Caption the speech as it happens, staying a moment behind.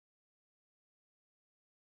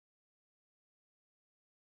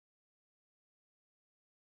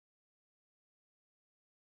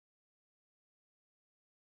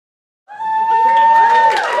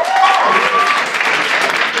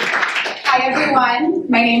everyone.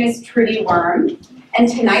 My name is Trudy Wurm, and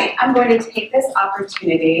tonight I'm going to take this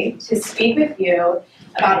opportunity to speak with you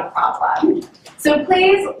about a problem. So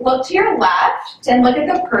please look to your left and look at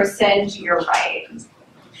the person to your right.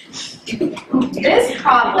 This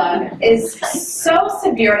problem is so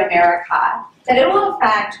severe in America that it will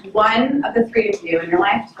affect one of the three of you in your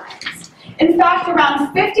lifetimes. In fact,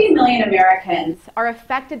 around 50 million Americans are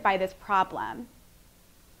affected by this problem.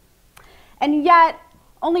 And yet,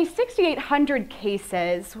 only 6,800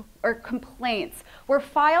 cases or complaints were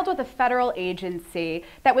filed with a federal agency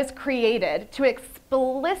that was created to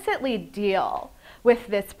explicitly deal with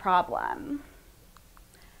this problem.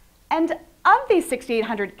 And of these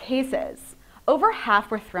 6,800 cases, over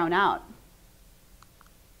half were thrown out.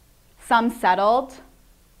 Some settled,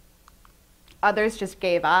 others just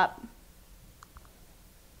gave up.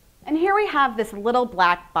 And here we have this little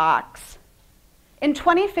black box. In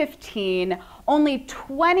 2015, only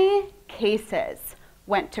 20 cases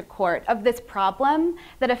went to court of this problem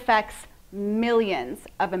that affects millions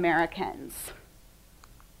of Americans.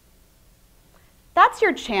 That's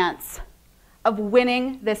your chance of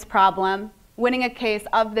winning this problem, winning a case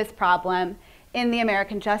of this problem in the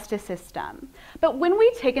American justice system. But when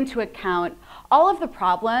we take into account all of the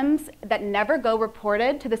problems that never go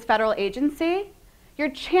reported to this federal agency,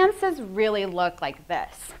 your chances really look like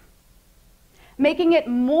this, making it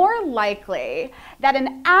more likely that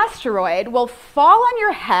an asteroid will fall on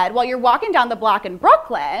your head while you're walking down the block in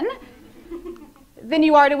Brooklyn than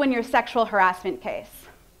you are to win your sexual harassment case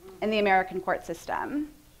in the American court system.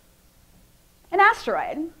 An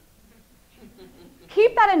asteroid.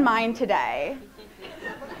 Keep that in mind today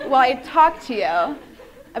while I talk to you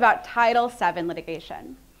about Title VII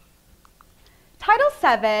litigation. Title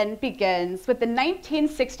VII begins with the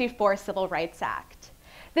 1964 Civil Rights Act.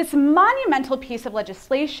 This monumental piece of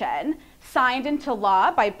legislation, signed into law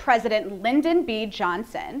by President Lyndon B.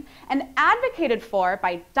 Johnson and advocated for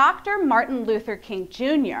by Dr. Martin Luther King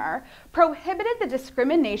Jr., prohibited the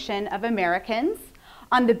discrimination of Americans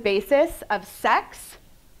on the basis of sex,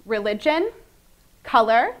 religion,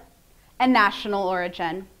 color, and national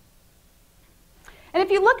origin. And if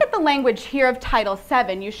you look at the language here of Title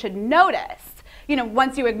VII, you should notice,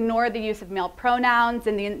 once you ignore the use of male pronouns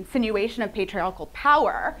and the insinuation of patriarchal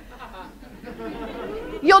power,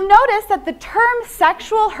 you'll notice that the term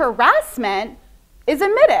sexual harassment is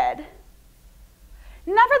omitted.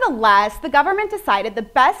 Nevertheless, the government decided the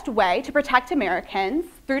best way to protect Americans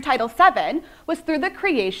through Title VII was through the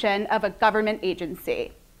creation of a government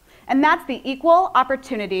agency. And that's the Equal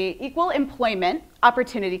Employment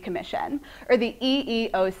Opportunity Commission, or the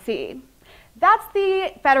EEOC. That's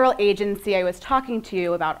the federal agency I was talking to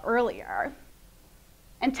you about earlier.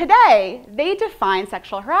 And today, they define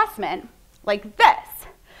sexual harassment like this.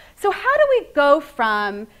 So how do we go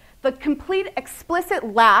from the complete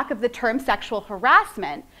explicit lack of the term sexual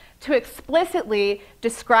harassment to explicitly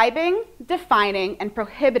describing, defining, and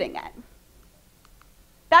prohibiting it?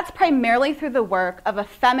 That's primarily through the work of a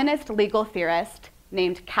feminist legal theorist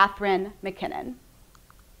named Kyna McClenaghan.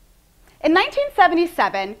 In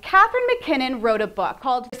 1977, Kyna McClenaghan wrote a book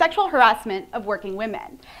called Sexual Harassment of Working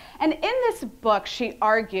Women. And in this book, she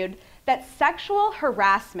argued that sexual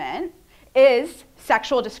harassment is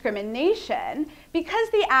sexual discrimination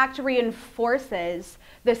because the act reinforces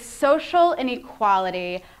the social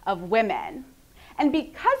inequality of women. And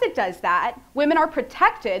because it does that, women are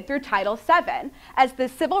protected through Title VII, as the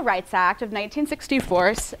Civil Rights Act of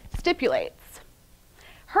 1964 stipulates.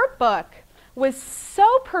 Her book was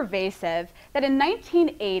so pervasive that in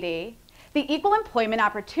 1980, the Equal Employment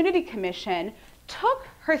Opportunity Commission took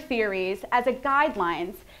her theories as a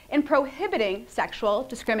guidelines in prohibiting sexual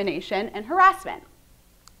discrimination and harassment.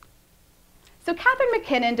 So Kyna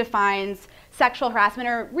McClenaghan defines sexual harassment,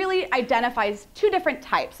 or really identifies two different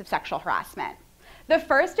types of sexual harassment. The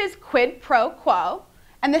first is quid pro quo,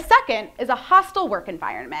 and the second is a hostile work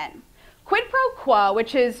environment. Quid pro quo,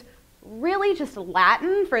 which is really just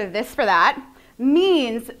Latin for this, for that,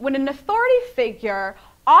 means when an authority figure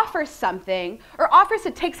offers something or offers to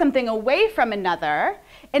take something away from another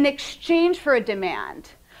in exchange for a demand,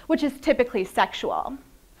 which is typically sexual.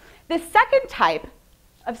 The second type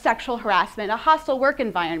of sexual harassment, a hostile work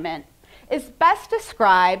environment, is best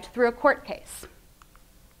described through a court case.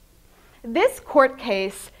 This court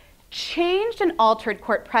case changed and altered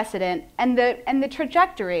court precedent and the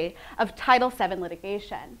trajectory of Title VII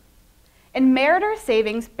litigation. In Meritor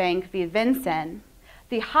Savings Bank v. Vinson,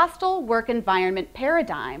 the hostile work environment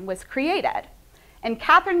paradigm was created, and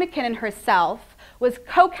Kyna McClenaghan herself was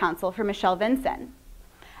co-counsel for Michelle Vinson.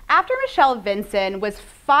 After Michelle Vinson was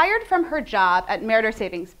fired from her job at Meritor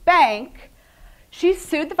Savings Bank, she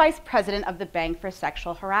sued the vice president of the bank for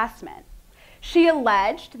sexual harassment. She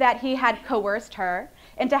alleged that he had coerced her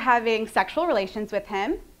into having sexual relations with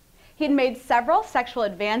him. He'd made several sexual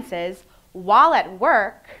advances while at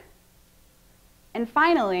work. And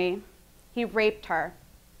finally, he raped her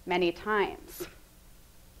many times.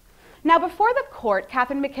 Now, before the court,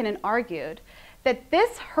 Catherine McKinnon argued that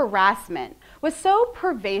this harassment was so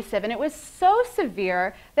pervasive and it was so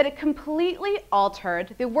severe that it completely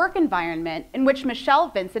altered the work environment in which Michelle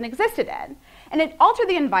Vincent existed in. And it altered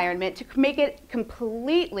the environment to make it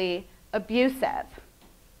completely abusive.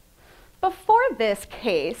 Before this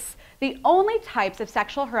case, the only types of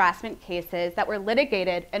sexual harassment cases that were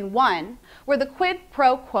litigated and won were the quid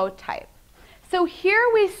pro quo type. So here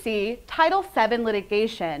we see Title VII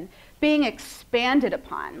litigation being expanded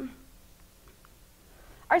upon.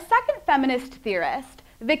 Our second feminist theorist,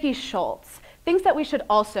 Vicki Schultz, thinks that we should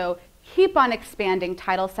also keep on expanding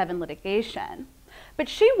Title VII litigation. But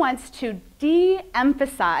she wants to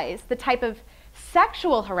de-emphasize the type of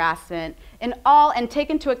sexual harassment in all and take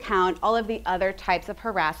into account all of the other types of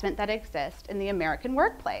harassment that exist in the American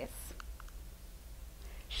workplace.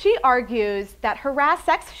 She argues that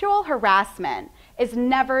sexual harassment is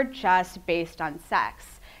never just based on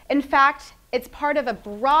sex. In fact, it's part of a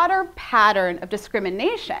broader pattern of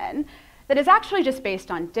discrimination that is actually just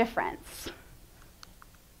based on difference.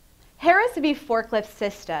 Harris v. Forklift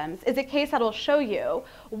Systems is a case that will show you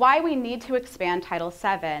why we need to expand Title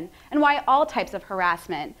VII and why all types of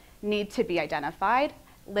harassment need to be identified,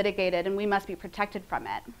 litigated, and we must be protected from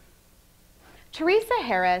it. Teresa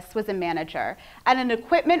Harris was a manager at an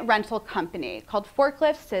equipment rental company called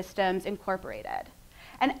Forklift Systems Incorporated.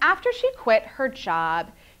 And after she quit her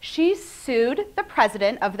job, she sued the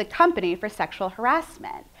president of the company for sexual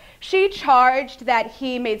harassment. She charged that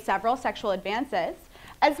he made several sexual advances,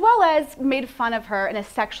 as well as made fun of her in a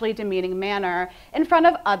sexually demeaning manner in front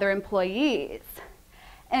of other employees.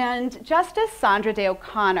 And Justice Sandra Day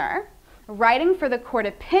O'Connor, writing for the court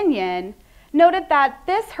opinion, noted that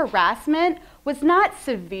this harassment was not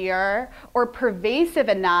severe or pervasive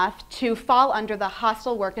enough to fall under the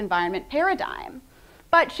hostile work environment paradigm.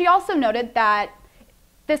 But she also noted that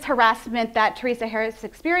this harassment that Teresa Harris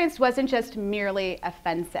experienced wasn't just merely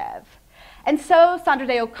offensive. And so Sandra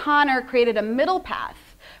Day O'Connor created a middle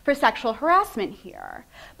path for sexual harassment here.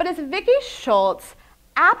 But as Vicki Schultz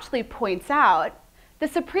aptly points out, the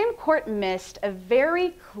Supreme Court missed a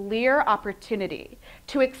very clear opportunity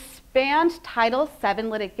to expand Title VII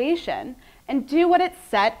litigation and do what it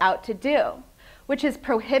set out to do, which is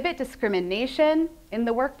prohibit discrimination in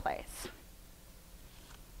the workplace.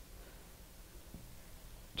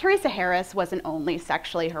 Teresa Harris wasn't only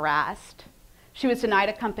sexually harassed. She was denied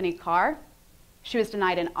a company car, she was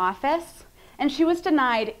denied an office, and she was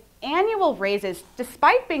denied annual raises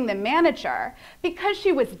despite being the manager because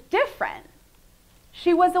she was different.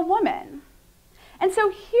 She was a woman. And so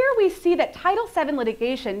here we see that Title VII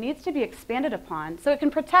litigation needs to be expanded upon so it can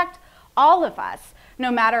protect all of us, no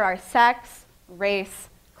matter our sex, race,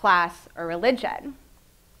 class, or religion.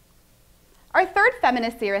 Our third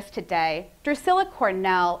feminist theorist today, Drusilla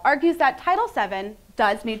Cornell, argues that Title VII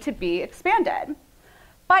does need to be expanded,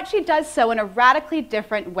 but she does so in a radically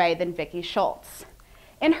different way than Vicki Schultz.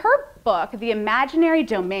 In her book, The Imaginary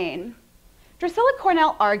Domain, Drusilla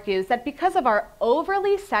Cornell argues that because of our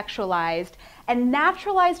overly sexualized and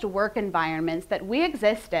naturalized work environments that we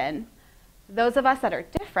exist in, those of us that are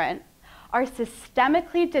different are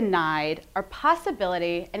systemically denied our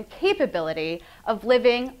possibility and capability of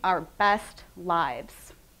living our best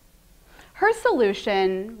lives. Her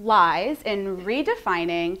solution lies in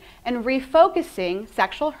redefining and refocusing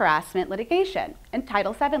sexual harassment litigation and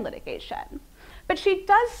Title VII litigation. But she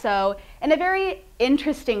does so in a very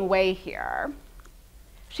interesting way here.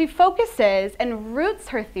 She focuses and roots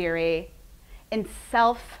her theory in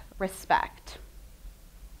self-respect.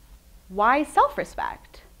 Why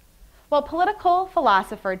self-respect? Well, political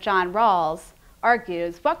philosopher John Rawls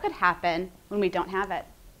argues what could happen when we don't have it.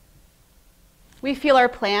 We feel our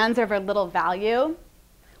plans are of little value.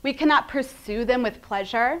 We cannot pursue them with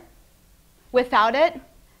pleasure. Without it,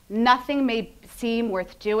 nothing may seem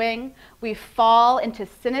worth doing. We fall into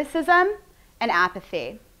cynicism and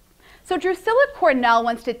apathy. So Drusilla Cornell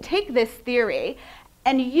wants to take this theory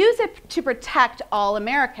and use it to protect all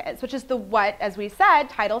Americans, which is what, as we said,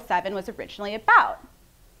 Title VII was originally about.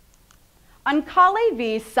 Omayeli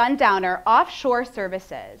v. Sundowner Offshore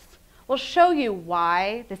Services will show you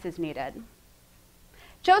why this is needed.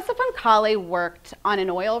 Joseph Omayeli worked on an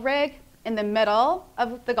oil rig in the middle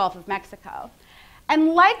of the Gulf of Mexico.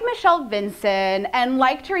 And like Michelle Vincent and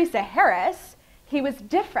like Teresa Harris, he was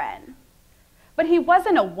different. But he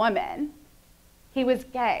wasn't a woman. He was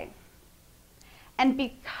gay. And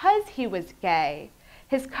because he was gay,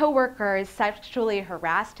 his coworkers sexually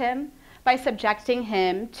harassed him by subjecting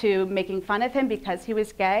him to making fun of him because he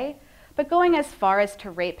was gay, but going as far as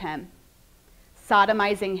to rape him,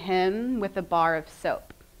 sodomizing him with a bar of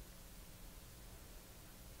soap.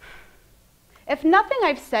 If nothing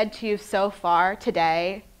I've said to you so far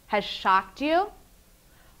today has shocked you,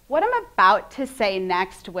 what I'm about to say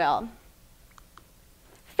next will.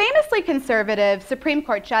 Famously conservative Supreme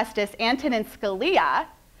Court Justice Antonin Scalia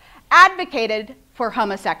advocated for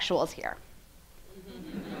homosexuals here.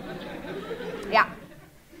 Yeah.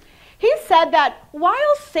 He said that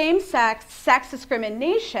while same-sex sex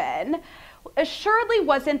discrimination assuredly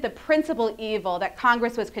wasn't the principal evil that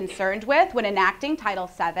Congress was concerned with when enacting Title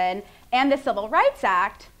VII and the Civil Rights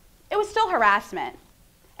Act, it was still harassment.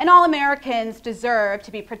 And all Americans deserve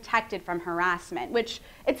to be protected from harassment, which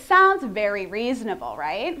it sounds very reasonable,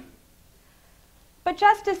 right? But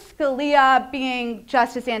Justice Scalia, being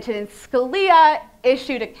Justice Antonin Scalia,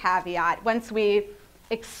 issued a caveat. Once we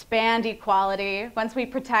expand equality, once we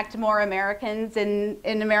protect more Americans in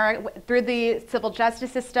America through the civil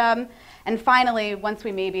justice system, and finally, once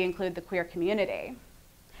we maybe include the queer community.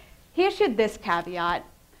 He issued this caveat,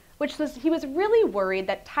 which was he was really worried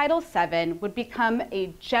that Title VII would become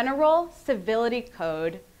a general civility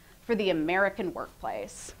code for the American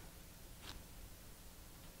workplace.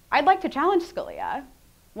 I'd like to challenge Scalia.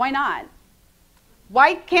 Why not?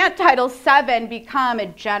 Why can't Title VII become a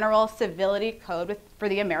general civility code for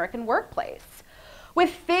the American workplace?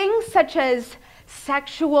 With things such as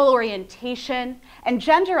sexual orientation and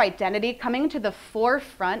gender identity coming to the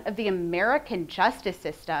forefront of the American justice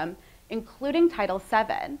system, including Title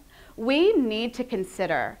VII, we need to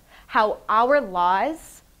consider how our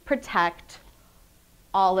laws protect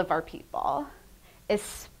all of our people,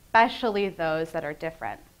 especially those that are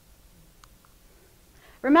different.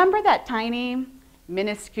 Remember that tiny,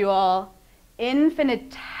 minuscule,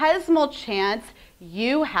 infinitesimal chance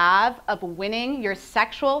you have of winning your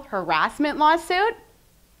sexual harassment lawsuit?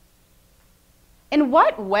 In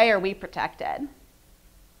what way are we protected?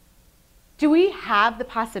 Do we have the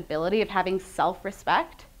possibility of having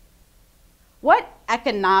self-respect? What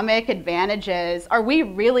economic advantages are we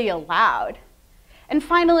really allowed? And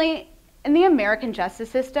finally, in the American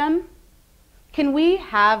justice system, can we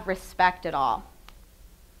have respect at all?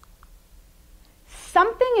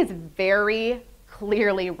 Something is very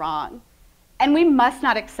clearly wrong, and we must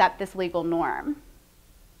not accept this legal norm.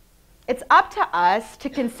 It's up to us to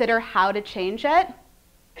consider how to change it,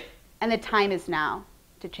 and the time is now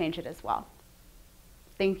to change it as well.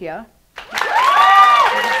 Thank you.